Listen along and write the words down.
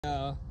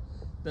The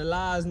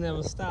lies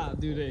never stop,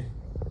 do they?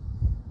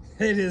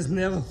 They just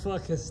never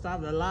fucking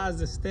stop. The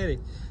lies are steady.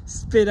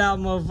 Spit out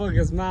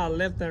motherfuckers' mouth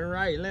left and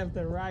right, left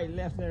and right,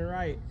 left and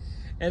right.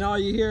 And all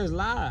you hear is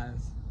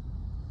lies.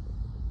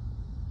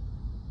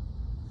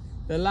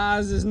 The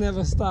lies just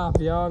never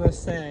stop, y'all. That's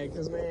sad,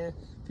 because, man,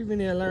 people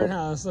need to learn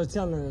how to start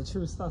telling the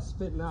truth. Stop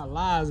spitting out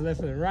lies left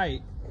and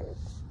right.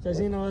 Because,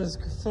 you know, it's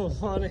so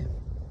funny.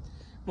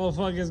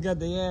 Motherfuckers got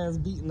their ass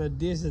beating the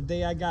dish the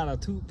day I got a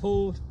tooth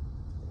pulled.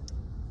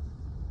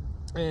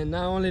 And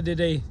not only did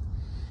they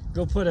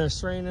go put a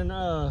straining,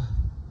 a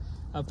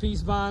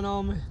peace bond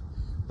on me,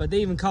 but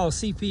they even called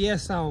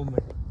CPS on me.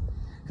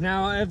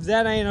 Now, if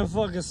that ain't a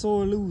fucking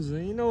sore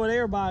loser, you know what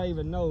everybody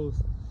even knows.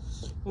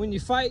 When you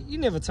fight, you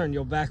never turn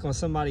your back on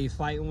somebody you're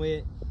fighting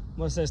with.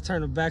 Much less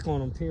turn your back on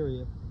them,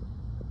 period.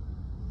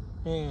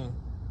 And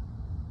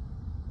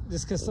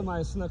just because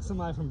somebody snuck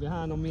somebody from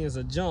behind on me is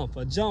a jump.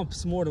 A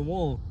jump's more than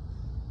one,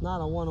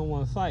 not a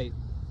one-on-one fight.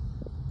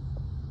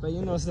 But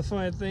you know what's the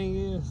funny thing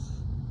is?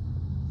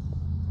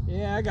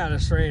 Yeah, I got a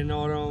restraining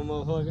order on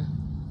motherfucker.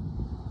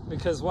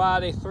 Because why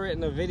they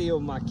threatened to video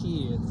my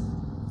kids.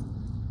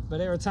 But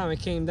every time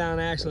it came down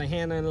to actually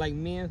handling like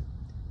men,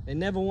 they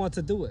never want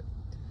to do it.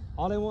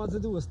 All they want to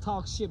do is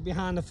talk shit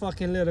behind the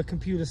fucking little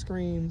computer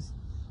screens,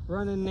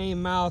 running their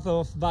mouth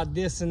off about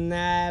this and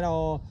that,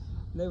 or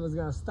they was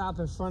gonna stop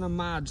in front of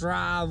my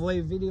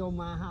driveway, video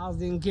my house,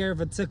 didn't care if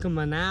it took them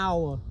an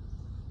hour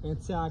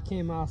until I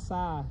came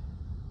outside.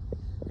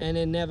 And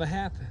it never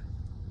happened.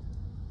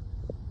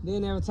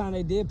 Then every time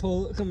they did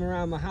come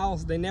around my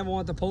house, they never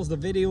want to post the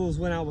videos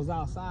when I was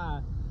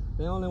outside.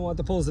 They only want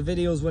to post the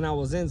videos when I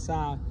was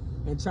inside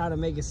and try to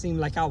make it seem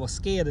like I was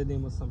scared of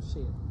them or some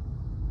shit.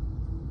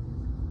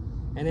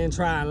 And then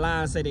try and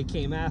lie and say they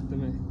came after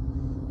me.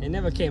 They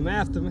never came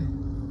after me.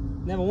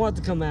 Never want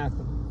to come after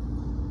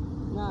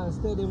me. Nah,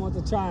 instead they want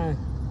to try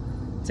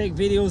and take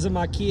videos of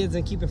my kids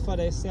and keep it for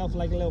themselves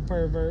like little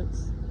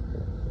perverts.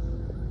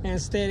 And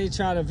instead they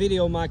try to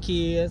video my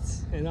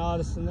kids and all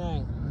this and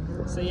that.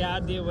 So yeah, I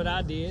did what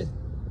I did.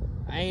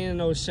 I ain't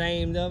no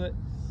ashamed of it.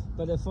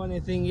 But the funny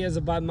thing is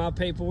about my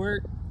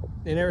paperwork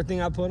and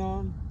everything I put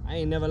on, I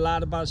ain't never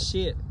lied about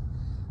shit.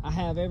 I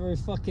have every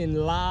fucking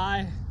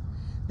lie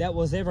that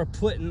was ever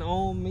put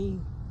on me.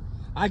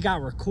 I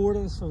got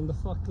recordings from the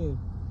fucking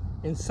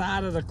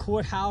inside of the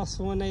courthouse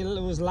when they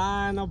was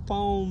lying up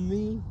on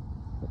me.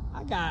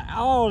 I got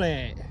all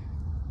that.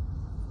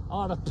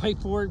 All the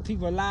paperwork,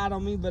 people lied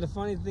on me, but the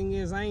funny thing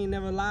is I ain't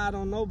never lied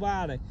on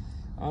nobody.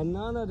 Or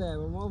none of that.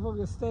 But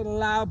motherfuckers stay to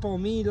lie up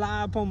on me,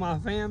 lie up on my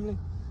family,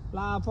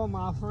 lie up on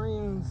my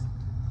friends,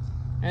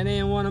 and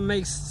then want to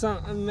make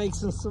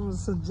some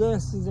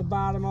suggestions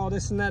about them, all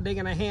this and that. They're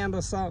gonna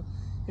handle something,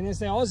 and they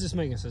say, "Oh, I was just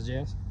making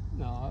suggestions."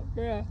 No,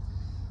 girl,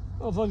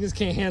 motherfuckers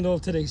can't handle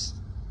up to this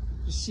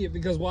shit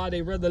because why?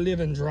 They rather live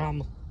in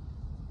drama.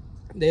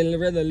 They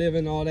rather live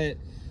in all that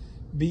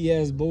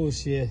BS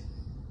bullshit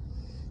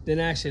than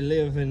actually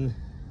live in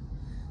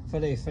for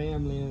their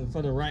family and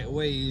for the right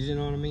ways, you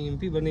know what I mean?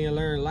 People need to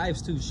learn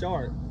life's too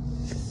short.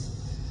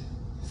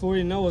 Before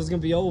you know it's gonna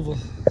be over.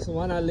 So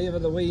why not live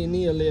it the way you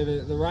need to live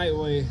it, the right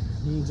way,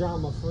 and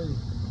drama free.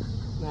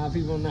 Now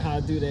people don't know how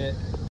to do that.